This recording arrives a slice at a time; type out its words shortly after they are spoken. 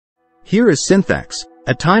Here is Synthax,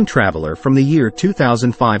 a time traveler from the year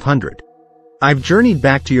 2500. I've journeyed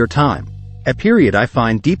back to your time, a period I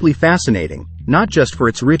find deeply fascinating, not just for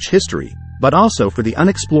its rich history, but also for the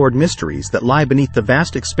unexplored mysteries that lie beneath the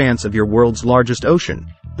vast expanse of your world's largest ocean,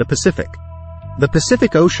 the Pacific. The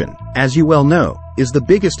Pacific Ocean, as you well know, is the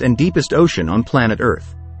biggest and deepest ocean on planet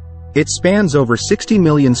Earth. It spans over 60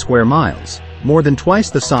 million square miles, more than twice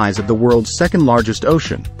the size of the world's second largest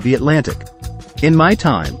ocean, the Atlantic. In my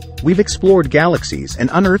time, we've explored galaxies and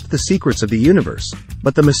unearthed the secrets of the universe,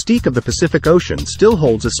 but the mystique of the Pacific Ocean still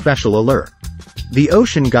holds a special allure. The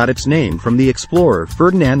ocean got its name from the explorer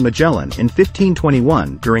Ferdinand Magellan in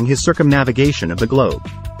 1521 during his circumnavigation of the globe.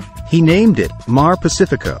 He named it Mar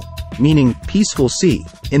Pacifico, meaning peaceful sea,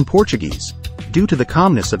 in Portuguese, due to the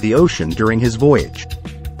calmness of the ocean during his voyage.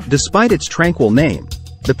 Despite its tranquil name,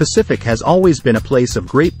 the Pacific has always been a place of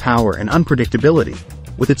great power and unpredictability,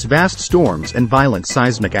 with its vast storms and violent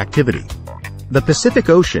seismic activity. The Pacific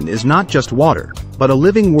Ocean is not just water, but a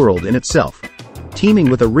living world in itself, teeming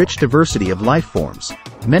with a rich diversity of life forms,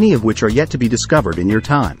 many of which are yet to be discovered in your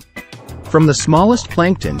time. From the smallest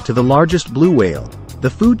plankton to the largest blue whale, the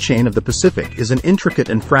food chain of the Pacific is an intricate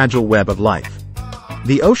and fragile web of life.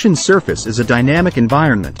 The ocean's surface is a dynamic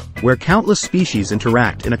environment, where countless species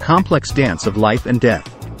interact in a complex dance of life and death.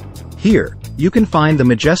 Here, you can find the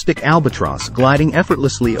majestic albatross gliding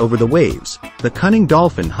effortlessly over the waves, the cunning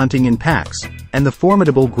dolphin hunting in packs, and the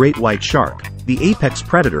formidable great white shark, the apex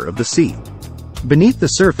predator of the sea. Beneath the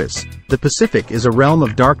surface, the Pacific is a realm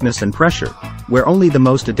of darkness and pressure, where only the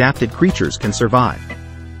most adapted creatures can survive.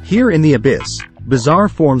 Here in the abyss, bizarre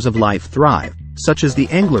forms of life thrive, such as the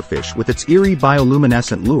anglerfish with its eerie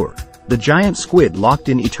bioluminescent lure, the giant squid locked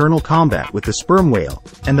in eternal combat with the sperm whale,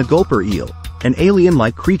 and the gulper eel, an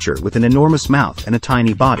alien-like creature with an enormous mouth and a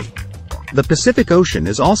tiny body. The Pacific Ocean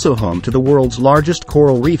is also home to the world's largest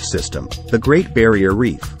coral reef system, the Great Barrier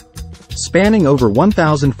Reef. Spanning over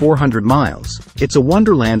 1,400 miles, it's a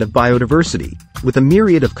wonderland of biodiversity, with a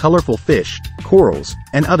myriad of colorful fish, corals,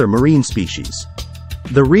 and other marine species.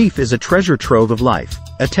 The reef is a treasure trove of life,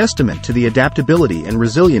 a testament to the adaptability and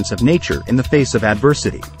resilience of nature in the face of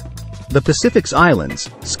adversity. The Pacific's islands,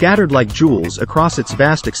 scattered like jewels across its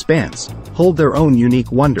vast expanse, hold their own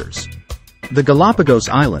unique wonders. The Galapagos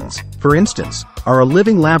Islands, for instance, are a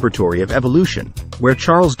living laboratory of evolution, where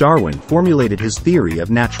Charles Darwin formulated his theory of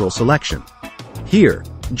natural selection. Here,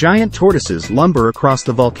 giant tortoises lumber across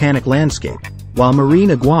the volcanic landscape, while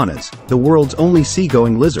marine iguanas, the world's only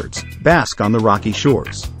seagoing lizards, bask on the rocky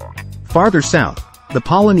shores. Farther south, the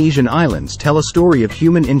Polynesian Islands tell a story of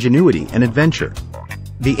human ingenuity and adventure.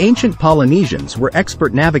 The ancient Polynesians were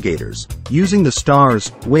expert navigators, using the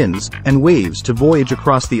stars, winds, and waves to voyage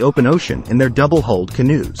across the open ocean in their double-hulled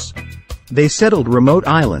canoes. They settled remote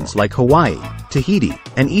islands like Hawaii, Tahiti,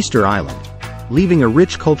 and Easter Island, leaving a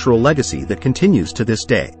rich cultural legacy that continues to this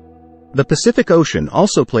day. The Pacific Ocean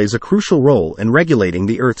also plays a crucial role in regulating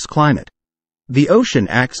the Earth's climate. The ocean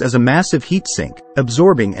acts as a massive heat sink,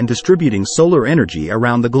 absorbing and distributing solar energy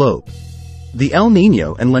around the globe. The El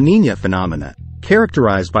Niño and La Niña phenomena,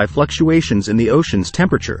 characterized by fluctuations in the ocean's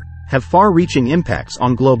temperature, have far-reaching impacts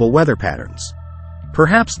on global weather patterns.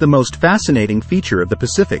 Perhaps the most fascinating feature of the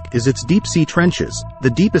Pacific is its deep-sea trenches, the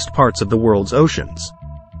deepest parts of the world's oceans.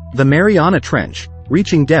 The Mariana Trench,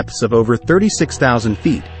 reaching depths of over 36,000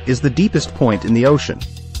 feet, is the deepest point in the ocean.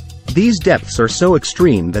 These depths are so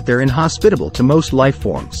extreme that they're inhospitable to most life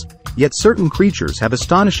forms, yet certain creatures have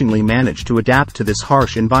astonishingly managed to adapt to this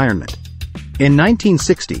harsh environment. In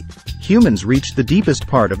 1960, humans reached the deepest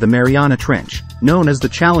part of the Mariana Trench, known as the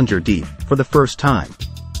Challenger Deep, for the first time.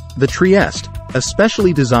 The Trieste, a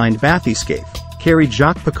specially designed bathyscaphe, carried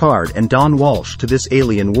Jacques Piccard and Don Walsh to this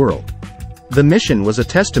alien world. The mission was a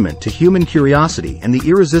testament to human curiosity and the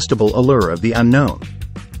irresistible allure of the unknown.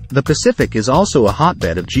 The Pacific is also a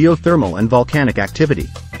hotbed of geothermal and volcanic activity.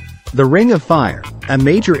 The Ring of Fire, a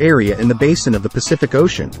major area in the basin of the Pacific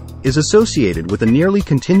Ocean, is associated with a nearly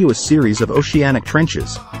continuous series of oceanic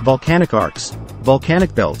trenches, volcanic arcs,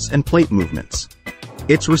 volcanic belts, and plate movements.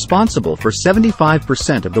 It's responsible for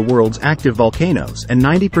 75% of the world's active volcanoes and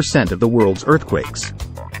 90% of the world's earthquakes.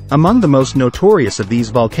 Among the most notorious of these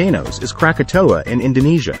volcanoes is Krakatoa in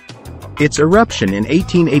Indonesia. Its eruption in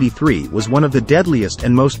 1883 was one of the deadliest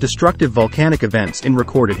and most destructive volcanic events in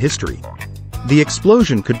recorded history. The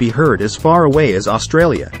explosion could be heard as far away as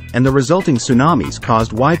Australia, and the resulting tsunamis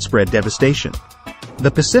caused widespread devastation.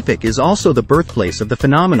 The Pacific is also the birthplace of the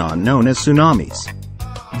phenomenon known as tsunamis.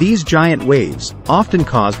 These giant waves, often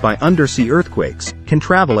caused by undersea earthquakes, can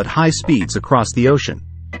travel at high speeds across the ocean.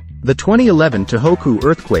 The 2011 Tohoku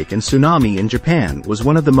earthquake and tsunami in Japan was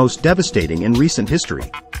one of the most devastating in recent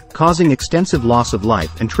history, causing extensive loss of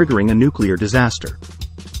life and triggering a nuclear disaster.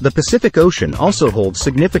 The Pacific Ocean also holds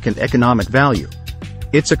significant economic value.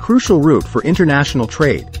 It's a crucial route for international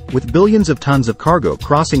trade, with billions of tons of cargo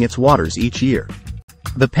crossing its waters each year.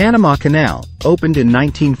 The Panama Canal, opened in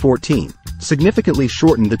 1914, significantly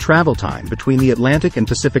shortened the travel time between the Atlantic and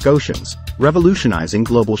Pacific Oceans, revolutionizing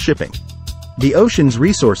global shipping. The ocean's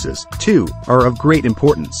resources, too, are of great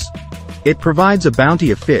importance. It provides a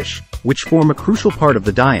bounty of fish, which form a crucial part of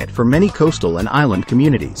the diet for many coastal and island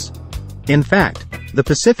communities. In fact, the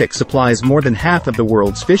Pacific supplies more than half of the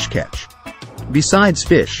world's fish catch. Besides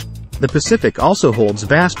fish, the Pacific also holds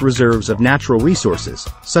vast reserves of natural resources,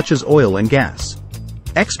 such as oil and gas.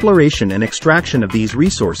 Exploration and extraction of these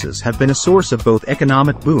resources have been a source of both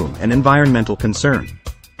economic boom and environmental concern.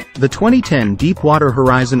 The 2010 Deepwater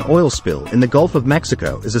Horizon oil spill in the Gulf of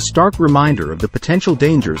Mexico is a stark reminder of the potential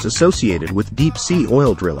dangers associated with deep-sea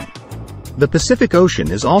oil drilling. The Pacific Ocean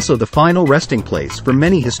is also the final resting place for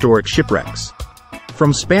many historic shipwrecks.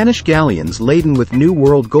 From Spanish galleons laden with New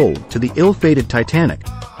World gold to the ill-fated Titanic,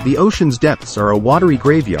 the ocean's depths are a watery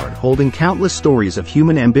graveyard holding countless stories of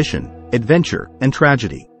human ambition, adventure, and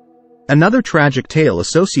tragedy. Another tragic tale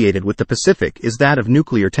associated with the Pacific is that of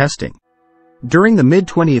nuclear testing. During the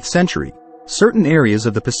mid-20th century, certain areas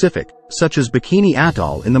of the Pacific, such as Bikini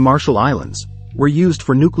Atoll in the Marshall Islands, were used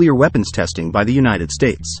for nuclear weapons testing by the United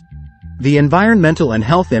States. The environmental and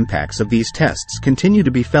health impacts of these tests continue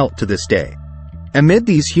to be felt to this day. Amid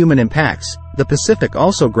these human impacts, the Pacific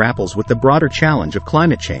also grapples with the broader challenge of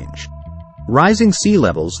climate change. Rising sea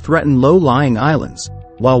levels threaten low-lying islands,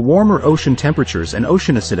 while warmer ocean temperatures and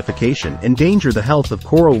ocean acidification endanger the health of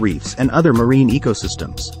coral reefs and other marine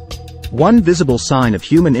ecosystems. One visible sign of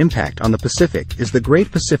human impact on the Pacific is the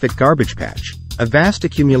Great Pacific Garbage Patch, a vast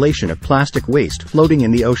accumulation of plastic waste floating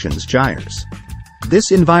in the ocean's gyres.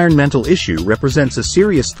 This environmental issue represents a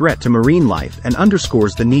serious threat to marine life and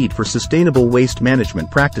underscores the need for sustainable waste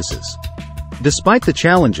management practices. Despite the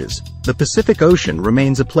challenges, the Pacific Ocean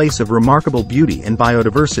remains a place of remarkable beauty and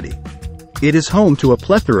biodiversity. It is home to a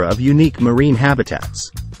plethora of unique marine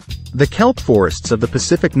habitats. The kelp forests of the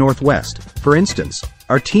Pacific Northwest, for instance,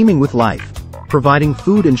 are teeming with life, providing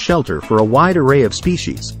food and shelter for a wide array of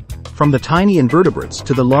species, from the tiny invertebrates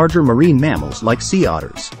to the larger marine mammals like sea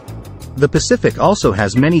otters. The Pacific also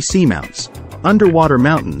has many seamounts, underwater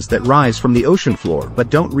mountains that rise from the ocean floor but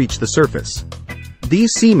don't reach the surface.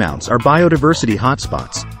 These seamounts are biodiversity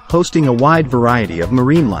hotspots, hosting a wide variety of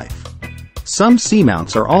marine life. Some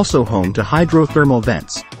seamounts are also home to hydrothermal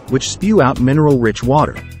vents, which spew out mineral-rich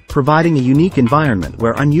water, providing a unique environment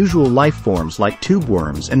where unusual life forms like tube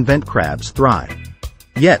worms and vent crabs thrive.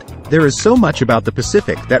 Yet, there is so much about the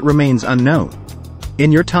Pacific that remains unknown.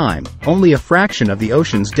 In your time, only a fraction of the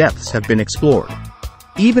ocean's depths have been explored.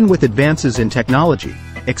 Even with advances in technology,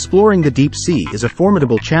 exploring the deep sea is a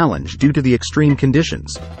formidable challenge due to the extreme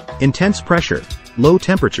conditions, intense pressure, low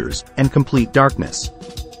temperatures, and complete darkness.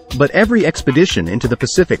 But every expedition into the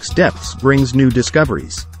Pacific's depths brings new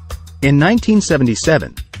discoveries. In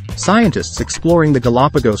 1977, scientists exploring the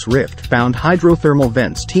Galapagos Rift found hydrothermal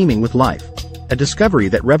vents teeming with life, a discovery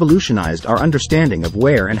that revolutionized our understanding of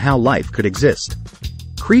where and how life could exist.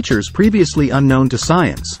 Creatures previously unknown to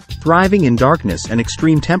science, thriving in darkness and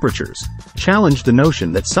extreme temperatures, challenged the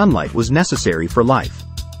notion that sunlight was necessary for life.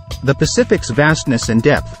 The Pacific's vastness and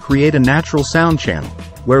depth create a natural sound channel,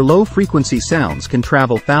 where low-frequency sounds can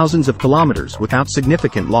travel thousands of kilometers without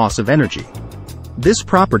significant loss of energy. This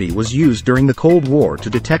property was used during the Cold War to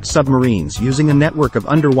detect submarines using a network of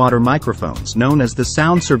underwater microphones known as the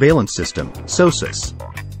Sound Surveillance System, SOSUS.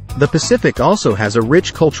 The Pacific also has a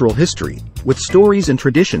rich cultural history, with stories and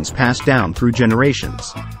traditions passed down through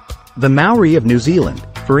generations. The Maori of New Zealand,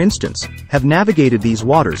 for instance, have navigated these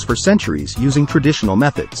waters for centuries using traditional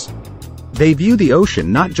methods. They view the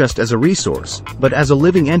ocean not just as a resource, but as a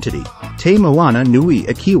living entity, Te Moana Nui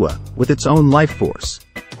Akiwa, with its own life force.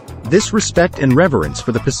 This respect and reverence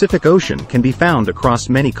for the Pacific Ocean can be found across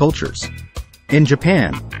many cultures. In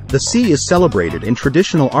Japan, the sea is celebrated in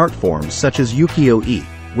traditional art forms such as ukiyo-e,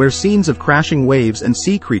 where scenes of crashing waves and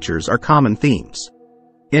sea creatures are common themes.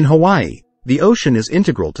 In Hawaii, the ocean is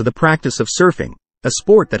integral to the practice of surfing, a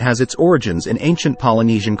sport that has its origins in ancient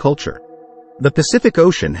Polynesian culture. The Pacific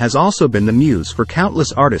Ocean has also been the muse for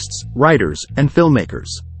countless artists, writers, and filmmakers.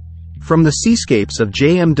 From the seascapes of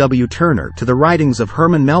J.M.W. Turner to the writings of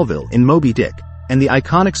Herman Melville in Moby Dick, and the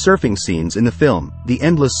iconic surfing scenes in the film, The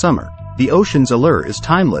Endless Summer, the ocean's allure is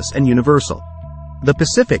timeless and universal. The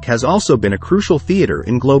Pacific has also been a crucial theater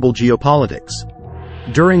in global geopolitics.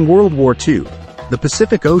 During World War II, the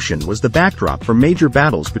Pacific Ocean was the backdrop for major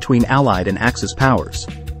battles between Allied and Axis powers.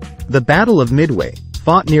 The Battle of Midway,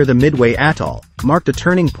 fought near the Midway Atoll, marked a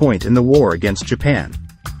turning point in the war against Japan.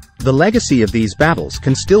 The legacy of these battles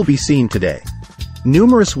can still be seen today.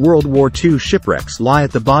 Numerous World War II shipwrecks lie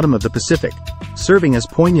at the bottom of the Pacific, serving as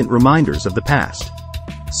poignant reminders of the past.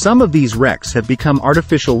 Some of these wrecks have become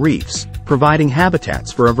artificial reefs, providing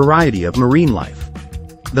habitats for a variety of marine life.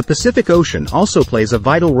 The Pacific Ocean also plays a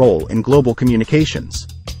vital role in global communications.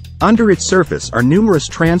 Under its surface are numerous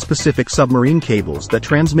trans-Pacific submarine cables that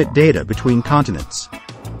transmit data between continents.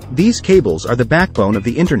 These cables are the backbone of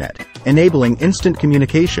the Internet, enabling instant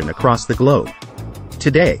communication across the globe.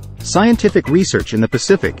 Today, scientific research in the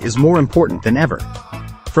Pacific is more important than ever.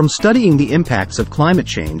 From studying the impacts of climate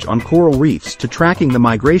change on coral reefs to tracking the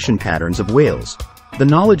migration patterns of whales, the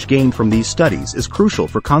knowledge gained from these studies is crucial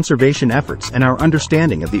for conservation efforts and our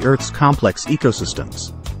understanding of the Earth's complex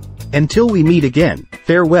ecosystems. Until we meet again,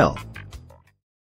 farewell.